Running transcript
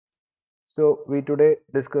So we today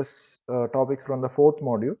discuss topics from the fourth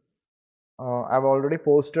module. I've already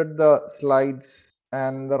posted the slides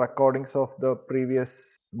and the recordings of the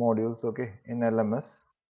previous modules, okay, in LMS.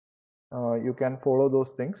 You can follow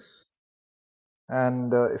those things,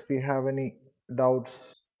 and if you have any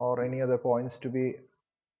doubts or any other points to be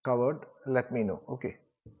covered, let me know. Okay.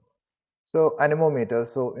 So anemometers.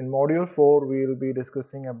 So in module 4, we will be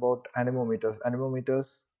discussing about anemometers.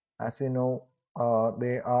 Anemometers, as you know,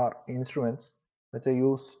 they are instruments which are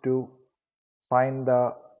used to find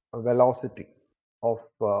the velocity of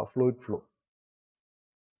fluid flow,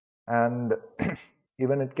 and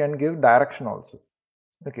even it can give direction also.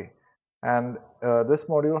 Okay, and this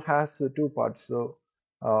module has two parts. So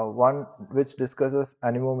one which discusses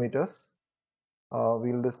anemometers.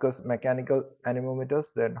 We'll discuss mechanical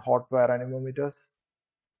anemometers, then hot wire anemometers,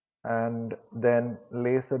 and then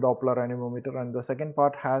laser Doppler anemometer, and the second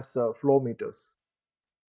part has flow meters.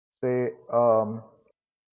 Say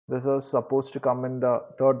this is supposed to come in the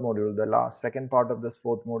third module. The second part of this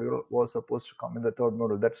fourth module was supposed to come in the third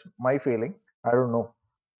module. That's my feeling. I don't know.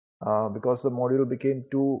 Because the module became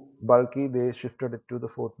too bulky, they shifted it to the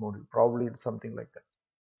fourth module. Probably it's something like that.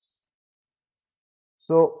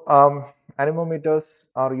 So anemometers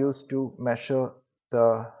are used to measure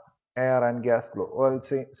the air and gas flow. Well,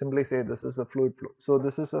 simply say this is a fluid flow. So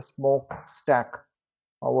this is a smoke stack,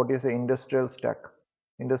 or what is an industrial stack.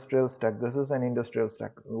 Industrial stack. This is an industrial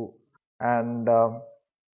stack, and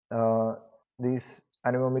uh, these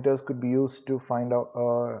anemometers could be used to find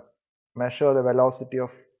out measure the velocity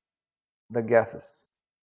of the gases.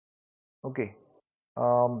 Okay.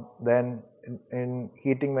 Then in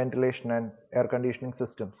heating, ventilation, and air conditioning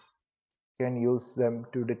systems, can use them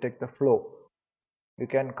to detect the flow. You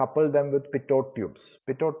can couple them with pitot tubes.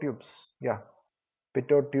 Pitot tubes, yeah,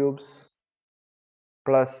 pitot tubes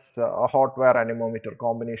plus a hot wire anemometer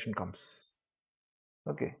combination comes.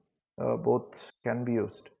 Okay, both can be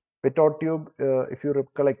used. Pitot tube, if you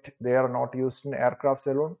recollect, they are not used in aircrafts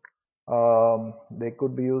alone. They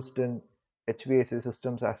could be used in HVAC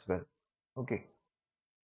systems as well. Okay.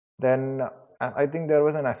 Then I think there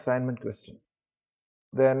was an assignment question.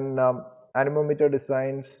 Then anemometer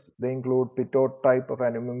designs, they include pitot type of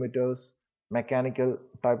anemometers, mechanical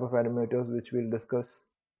type of anemometers, which we'll discuss.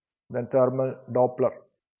 Then thermal Doppler.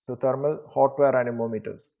 So thermal hot wire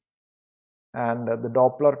anemometers. And the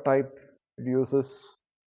Doppler type uses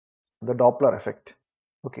the Doppler effect,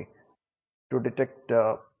 okay, to detect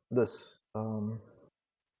this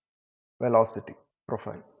velocity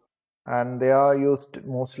profile. And they are used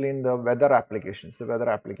mostly in the weather applications,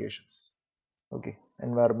 okay,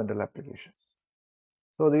 environmental applications.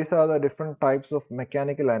 So these are the different types of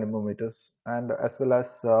mechanical anemometers, and as well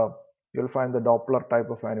as you'll find the Doppler type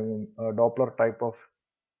of Doppler type of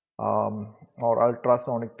or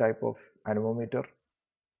ultrasonic type of anemometer.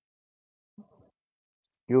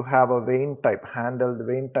 You have a vane type, handheld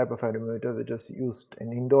vane type of anemometer, which is used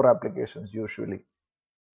in indoor applications usually.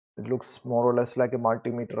 It looks more or less like a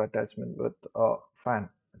multimeter attachment with a fan.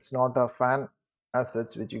 It's not a fan as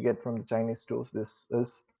such which you get from the Chinese stores. This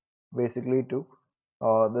is basically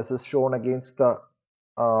this is shown against the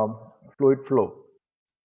fluid flow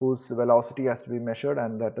whose velocity has to be measured,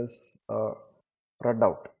 and that is read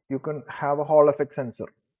out. You can have a Hall effect sensor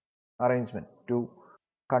arrangement to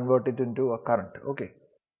convert it into a current. Okay.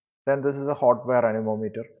 Then this is a hot wire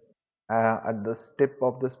anemometer. At the tip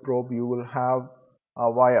of this probe, you will have a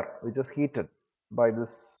wire which is heated by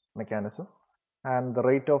this mechanism, and the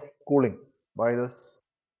rate of cooling by this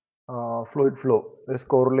fluid flow is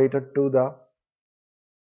correlated to the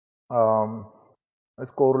um,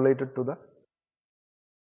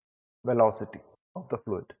 velocity of the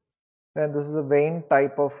fluid. Then this is a vane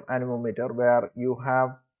type of anemometer where you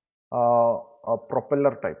have a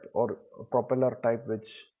propeller type, or a propeller type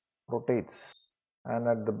which rotates, and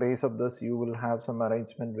at the base of this you will have some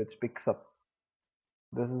arrangement which picks up.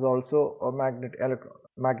 This is also a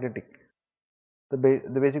magnetic, the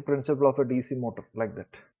basic principle of a DC motor, like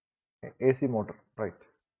that. AC motor, right?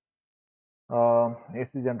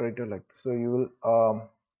 AC generator, like that. So you will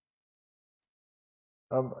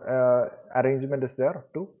arrangement is there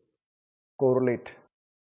to correlate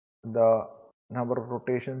the number of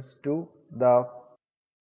rotations to the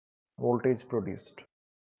voltage produced.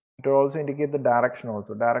 It will also indicate the direction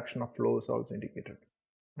also. Direction of flow is also indicated.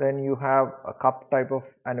 Then you have a cup type of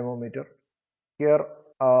anemometer. Here,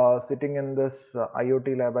 sitting in this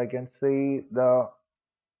IoT lab, I can see the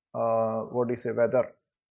weather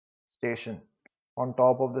station on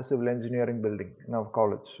top of the civil engineering building in our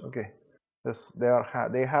college. Okay,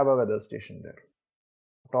 they have a weather station there,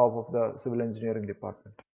 top of the civil engineering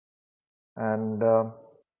department, and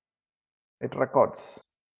it records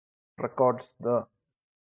the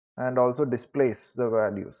and also displays the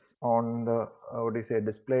values on the what do you say,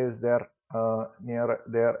 displays their near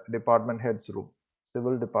their department head's room,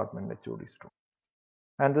 civil department HOD's room.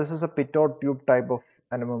 And this is a pitot tube type of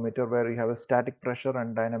anemometer where you have a static pressure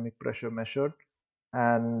and dynamic pressure measured,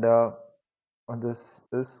 and this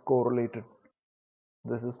is correlated,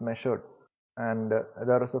 this is measured, and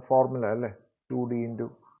there is a formula 2d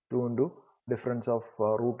into 2 into difference of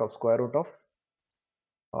root of square root of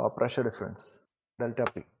pressure difference delta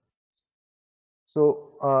P.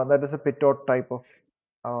 So that is a pitot type of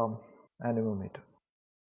anemometer.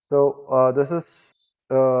 So this is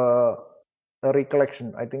a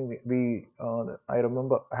recollection. I think I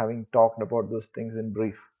remember having talked about those things in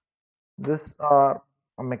brief. These are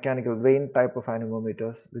a mechanical vane type of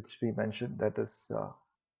anemometers which we mentioned. That is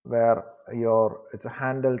where it's a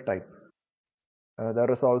handle type.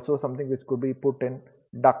 There is also something which could be put in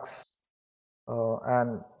ducts,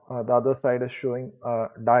 and the other side is showing a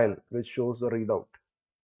dial which shows the readout.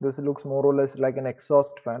 This looks more or less like an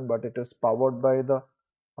exhaust fan, but it is powered by the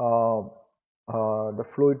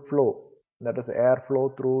fluid flow, that is air flow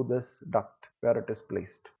through this duct where it is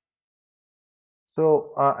placed.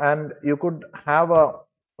 So and you could have a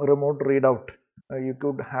remote readout. You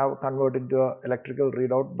could have converted to a electrical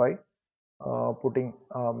readout by putting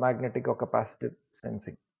magnetic or capacitive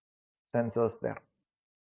sensors there.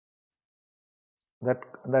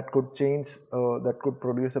 That could change, that could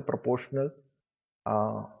produce a proportional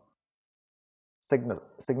uh,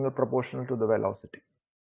 signal proportional to the velocity.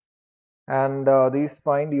 And these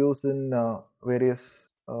find use in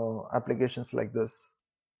various applications like this,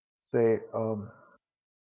 say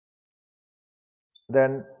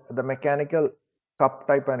then the mechanical cup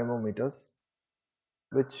type anemometers,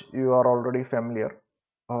 which you are already familiar,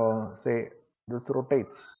 say this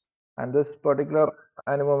rotates, and this particular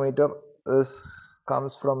anemometer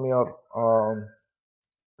comes from your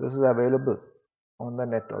this is available on the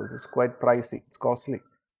net also. It's quite pricey, it's costly.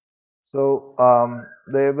 So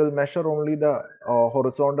they will measure only the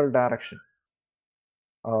horizontal direction.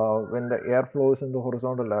 When the air flows in the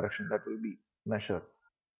horizontal direction, that will be measured,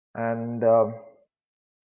 and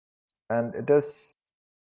it is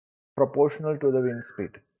proportional to the wind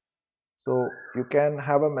speed. So you can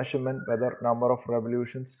have a measurement whether number of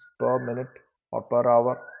revolutions per minute or per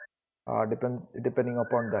hour, depending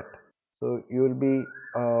upon that. So you will be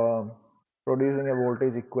producing a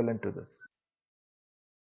voltage equivalent to this.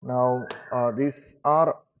 Now these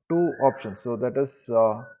are two options. So that is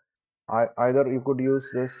either you could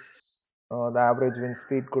use this, the average wind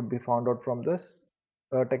speed could be found out from this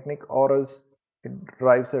technique, or else it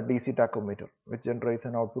drives a DC tachometer which generates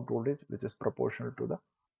an output voltage which is proportional to the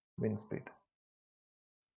wind speed.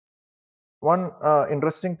 One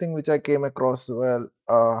interesting thing which I came across while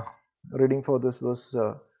reading for this was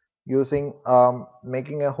using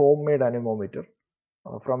making a homemade anemometer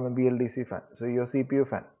from a BLDC fan. So your CPU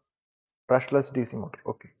fan, brushless DC motor,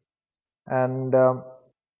 okay, and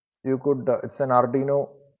you could it's an Arduino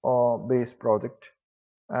based project,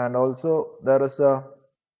 and also there is a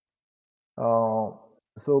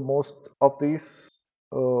so most of these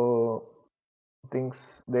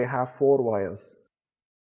things, they have 4 wires.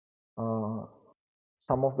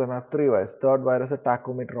 Some of them have 3 wires. Third wire is a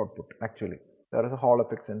tachometer output. Actually, there is a Hall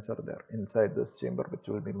effect sensor there inside this chamber which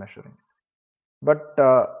will be measuring. But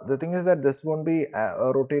the thing is that this won't be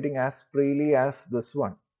rotating as freely as this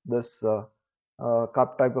one, this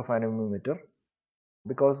cup type of anemometer,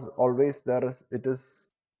 because always it is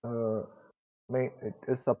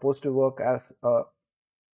supposed to work as a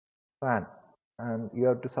fan, and you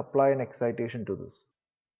have to supply an excitation to this.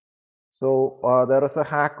 So there is a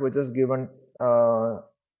hack which is given,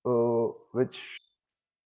 which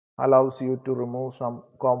allows you to remove some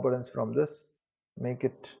components from this, make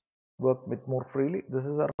it work a bit more freely. This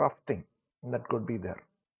is a rough thing that could be there.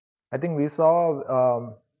 I think we saw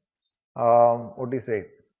what do you say,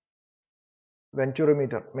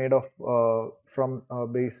 venturimeter made of from a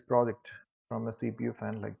base project from a CPU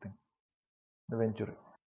fan like thing, the Venturi.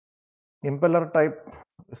 Impeller type,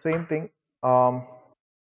 same thing.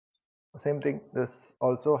 Same thing, this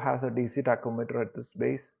also has a DC tachometer at this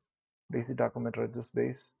base,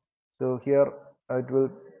 so here it will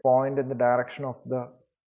point in the direction of the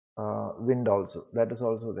wind also, that is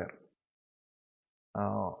also there.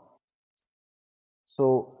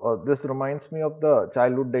 So this reminds me of the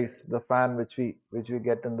childhood days, the fan which we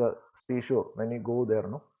get in the seashore when you go there,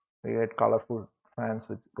 no, we get colorful fans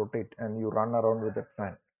which rotate and you run around with that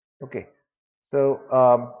fan. Okay, so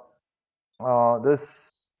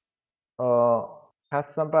this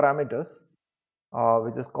has some parameters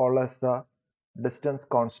which is called as the distance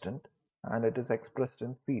constant. and it is expressed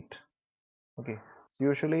in feet. Okay, so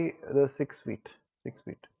usually the 6 feet.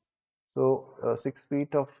 So 6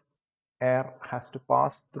 feet of air has to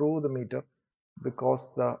pass through the meter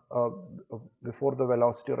because the before the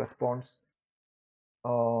velocity response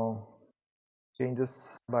uh,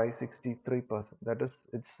 changes by 63%. That is,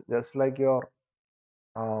 it's just like your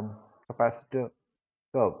capacitor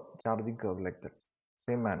curve, charging curve, like that,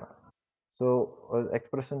 same manner. So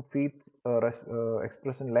expression feet,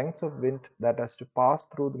 expression lengths of wind that has to pass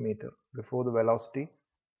through the meter before the velocity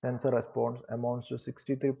sensor response amounts to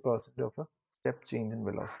 63% of a step change in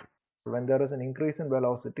velocity. So when there is an increase in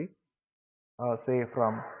velocity, say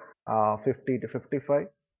from 50 to 55,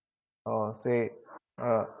 say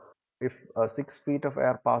uh, if 6 feet of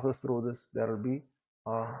air passes through this, there will be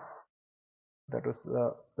that is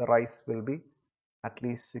the rise will be at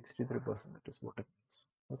least 63%. That is what it means.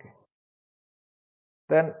 Okay.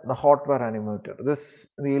 Then the hot wire anemometer. This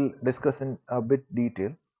we'll discuss in a bit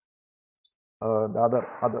detail. The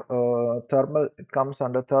other thermal, it comes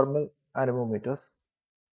under thermal anemometers.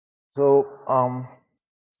 So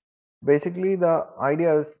basically the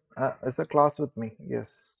idea is a class with me.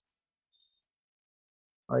 Yes,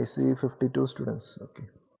 I see 52 students. Okay.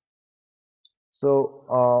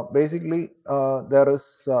 So basically there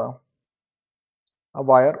is a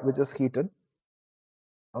wire which is heated.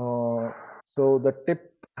 So the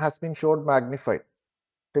tip has been shown magnified.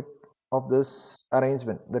 Tip of this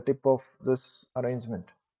arrangement, the tip of this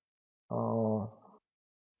arrangement, uh,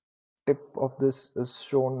 tip of this is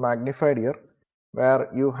shown magnified here, where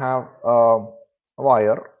you have a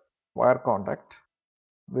wire contact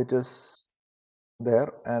which is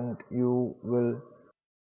there, and you will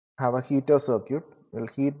have a heater circuit, will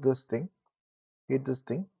heat this thing,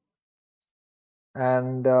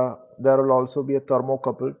 and there will also be a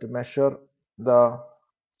thermocouple to measure the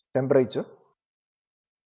temperature.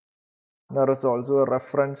 There is also a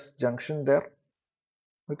reference junction there.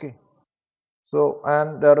 Okay. So,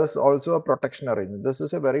 and there is also a protection arrangement. This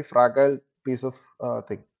is a very fragile piece of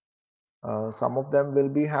thing. Some of them will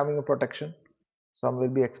be having a protection, some will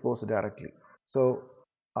be exposed directly. So,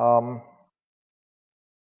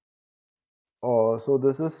 so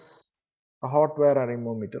this is a hot wire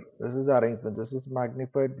anemometer. This is the arrangement. This is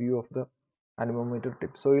magnified view of the anemometer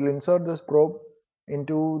tip. So you'll insert this probe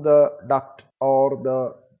into the duct or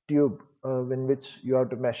the tube in which you have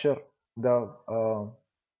to measure the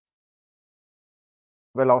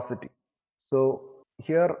velocity. So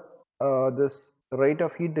here this rate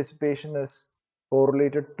of heat dissipation is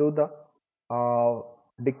correlated to the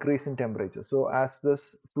decrease in temperature. So as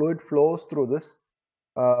this fluid flows through this,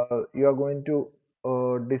 you are going to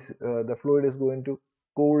the fluid is going to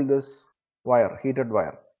cool this wire, heated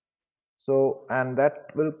wire. So, and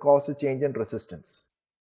that will cause a change in resistance,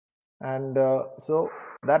 and so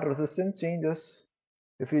that resistance changes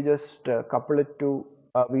if you just couple it to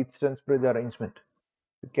a Wheatstone's bridge arrangement.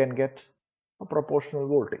 You can get a proportional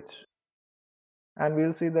voltage, and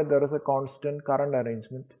we'll see that there is a constant current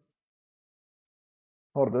arrangement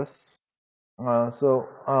for this.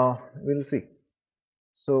 We'll see.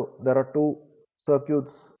 So there are two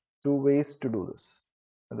circuits, two ways to do this.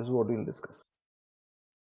 That is what we'll discuss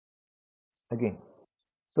again.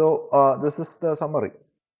 So this is the summary.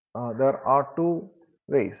 There are two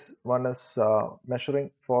ways. One is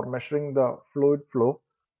measuring the fluid flow,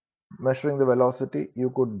 measuring the velocity. You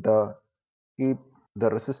could keep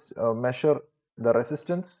the measure the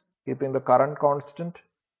resistance, keeping the current constant,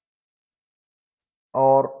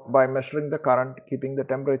 or by measuring the current, keeping the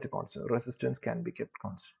temperature constant. Resistance can be kept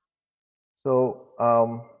constant. So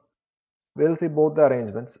we'll see both the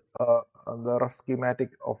arrangements, the rough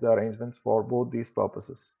schematic of the arrangements for both these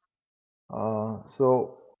purposes. The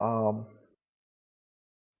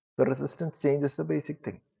resistance change is the basic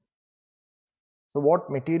thing. So what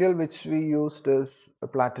material which we used is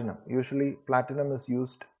platinum. Usually platinum is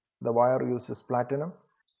used, the wire uses platinum,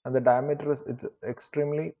 and the diameter is, it's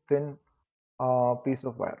extremely thin piece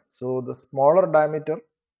of wire. So the smaller diameter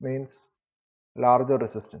means larger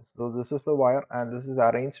resistance. So this is the wire and this is the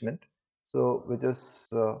arrangement, so which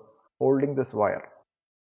is holding this wire,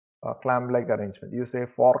 clamp like arrangement. You say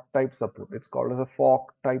fork type support, it's called as a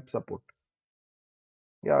fork type support.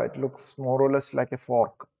 Yeah, it looks more or less like a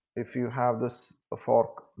fork. If you have this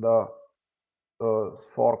fork, the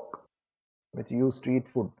fork which you use to eat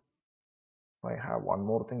food, if I have one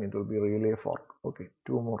more thing, it will be really a fork. Okay,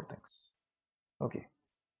 two more things. Okay,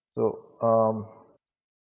 so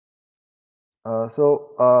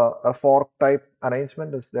a fork type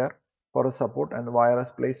arrangement is there for a support, and wire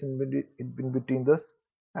is placed in between this,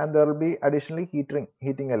 and there will be additionally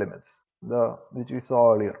heating elements, the which we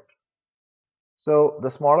saw earlier. So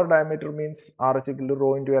the smaller diameter means R is equal to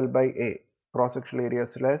rho into L by A. Cross-sectional area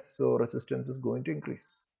is less, so resistance is going to increase.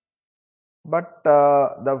 But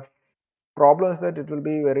the problem is that it will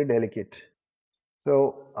be very delicate. So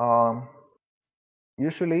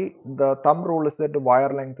usually the thumb rule is that the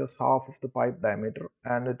wire length is half of the pipe diameter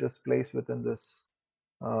and it is placed within this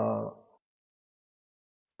uh,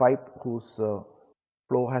 pipe whose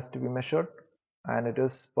flow has to be measured, and it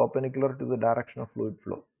is perpendicular to the direction of fluid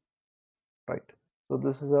flow, right? So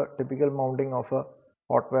this is a typical mounting of a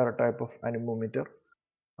hot wire type of anemometer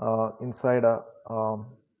inside a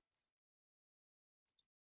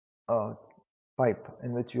pipe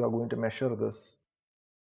in which you are going to measure this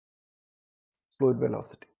fluid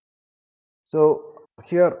velocity. So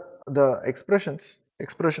here the expressions,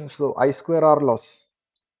 so I square R loss,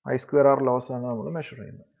 I square R loss ആണ് നമ്മൾ measure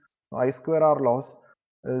ചെയ്യുന്നത്. I square R loss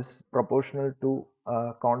is proportional to a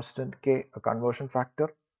constant K, a conversion factor,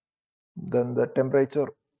 then the temperature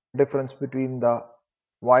difference between the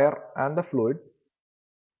wire and the fluid,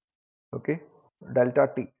 okay, delta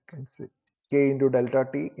T, you can say K into delta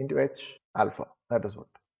T into H alpha, that is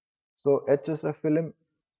what. So H is a film,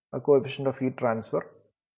 a coefficient of heat transfer,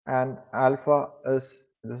 and alpha is,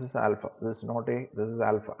 this is alpha, this is not A, this is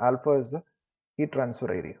alpha. Alpha is the heat transfer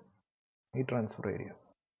area, heat transfer area.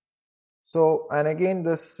 So, and again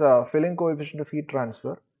this filling coefficient of heat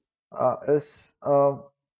transfer is a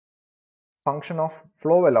function of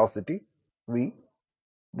flow velocity V,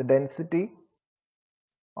 the density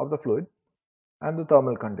of the fluid, and the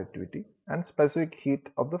thermal conductivity and specific heat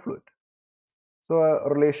of the fluid. So a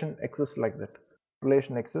relation exists like that.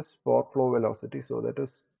 Relation exists for flow velocity. So that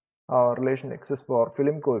is relation exists for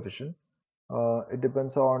film coefficient. It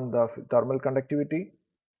depends on the thermal conductivity.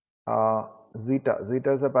 Zeta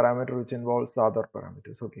is a parameter which involves other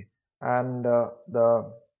parameters. Okay, and the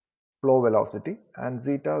flow velocity, and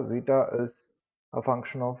zeta is a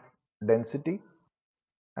function of density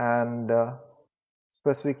and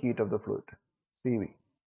specific heat of the fluid, CV,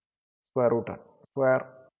 square root square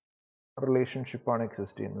relationship ആണ്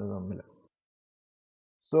exist ചെയ്യുന്നത് തമ്മിൽ.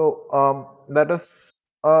 So that is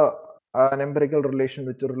an empirical relation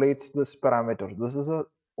which relates this parameter. This is a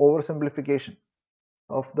oversimplification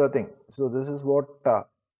of the thing. So this is what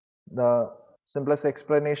the simplest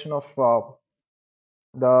explanation of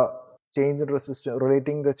the change in resistance,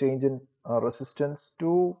 relating the change in resistance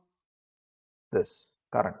to this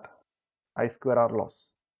current, I square R loss.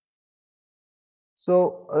 So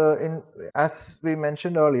in, as we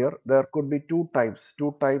mentioned earlier, there could be two types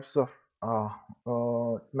of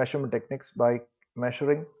measurement techniques: by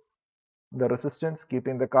measuring the resistance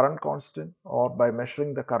keeping the current constant, or by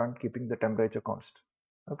measuring the current keeping the temperature constant.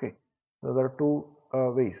 Okay, so there are two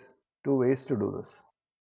ways to do this.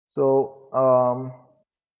 So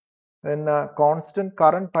in a constant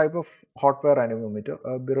current type of hot wire anemometer,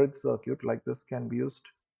 a bridge circuit like this can be used.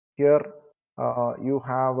 Here you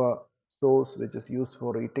have a source which is used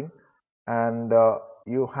for heating, and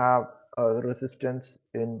you have a resistance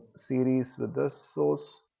in series with this source.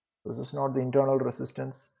 This is not the internal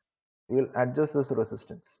resistance. You will adjust this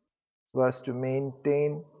resistance so as to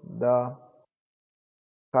maintain the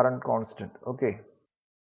current constant. Okay,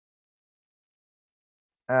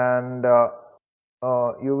 and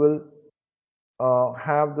you will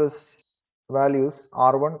have this values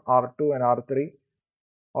R1, R2 and R3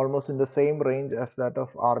 almost in the same range as that of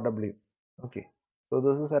RW. Okay, so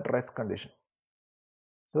this is at rest condition.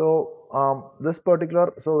 So this particular,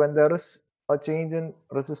 so when there is a change in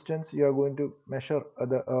resistance, you are going to measure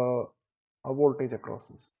the a voltage across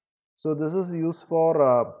this. So this is used for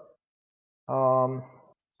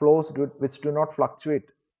flows which do not fluctuate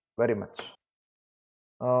very much.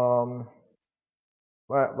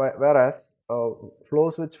 Whereas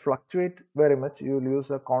flows which fluctuate very much, you will use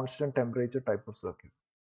a constant temperature type of circuit.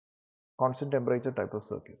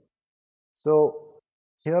 So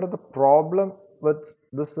here the problem with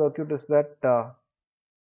this circuit is that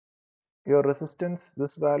your resistance,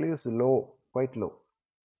 this value is low, quite low.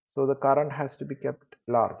 So the current has to be kept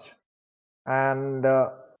large. And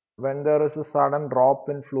when there is a sudden drop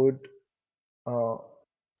in fluid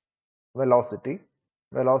velocity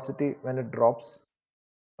when it drops,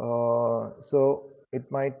 so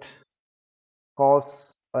it might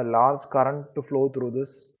cause a large current to flow through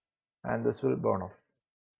this, and this will burn off.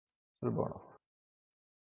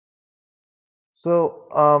 So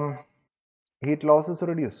heat loss is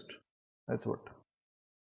reduced. That's what.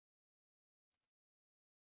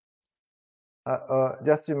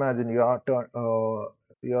 Just imagine you are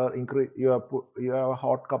you have a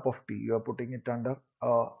hot cup of tea. You are putting it under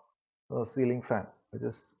a ceiling fan which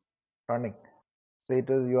is running. Say it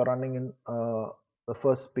is you are running in the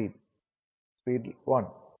first speed. speed 1.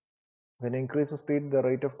 When you increase the speed, the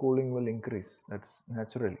rate of cooling will increase. That's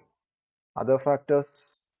naturally. Other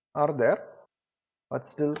factors are there, but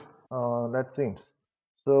still that seems.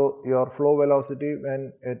 So your flow velocity,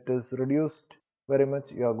 when it is reduced very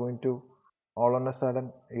much, you are going to all on a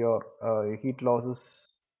sudden your heat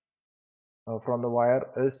losses from the wire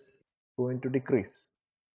is going to decrease.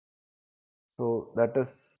 So that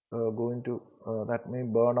is going to that may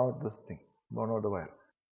burn out this thing, burn out the wire.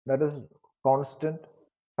 That is constant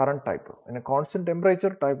current type. In a constant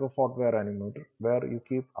temperature type of hot wire anemometer, where you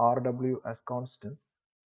keep Rw as constant,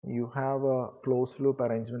 you have a closed loop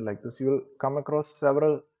arrangement like this. You will come across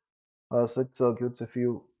several such circuits. If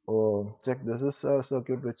you check, this is a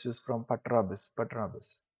circuit which is from Patrabis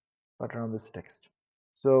text.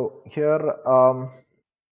 So here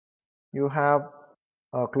you have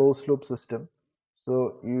a closed loop system.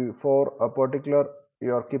 So you, for a particular,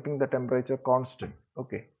 you are keeping the temperature constant,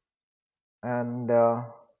 okay, and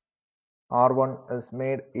R1 is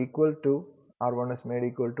made equal to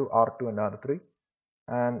R2 and R3,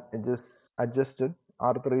 and it is adjusted.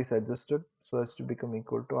 R3 is adjusted so as to become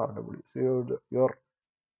equal to Rw. So your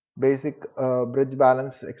basic bridge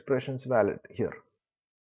balance expression is valid here.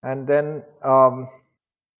 And then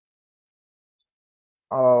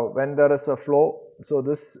when there is a flow, so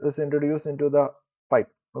this is introduced into the pipe,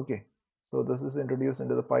 okay. So this is introduced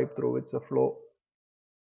into the pipe through which the flow,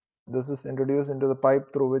 this is introduced into the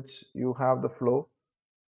pipe through which you have the flow,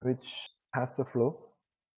 which has the flow,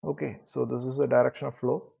 okay. So this is the direction of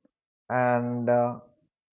flow, and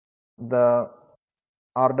the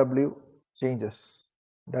Rw changes,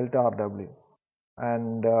 delta Rw,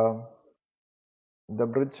 and the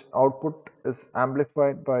bridge output is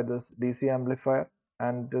amplified by this DC amplifier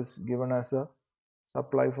and is given as a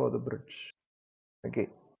supply for the bridge, okay.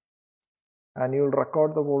 And you will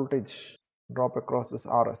record the voltage drop across this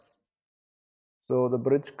Rs. So the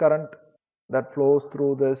bridge current that flows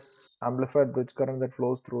through this amplified bridge current that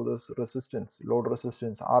flows through this resistance, load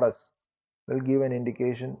resistance Rs, will give an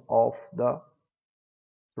indication of the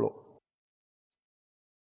flow,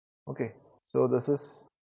 okay. So this is,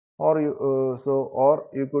 or you or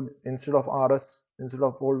you could, instead of Rs, instead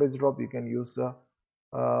of voltage drop, you can use a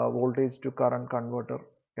voltage to current converter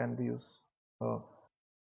can be used.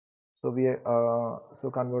 So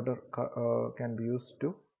converter can be used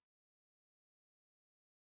to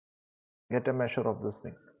get a measure of this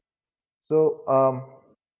thing. So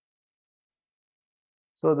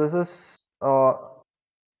so this is all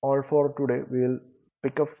for today. We will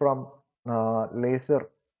pick up from laser,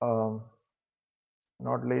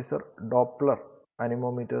 not laser, Doppler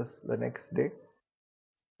anemometers the next day,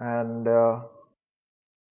 and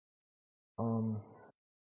um,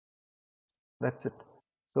 that's it.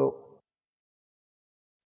 So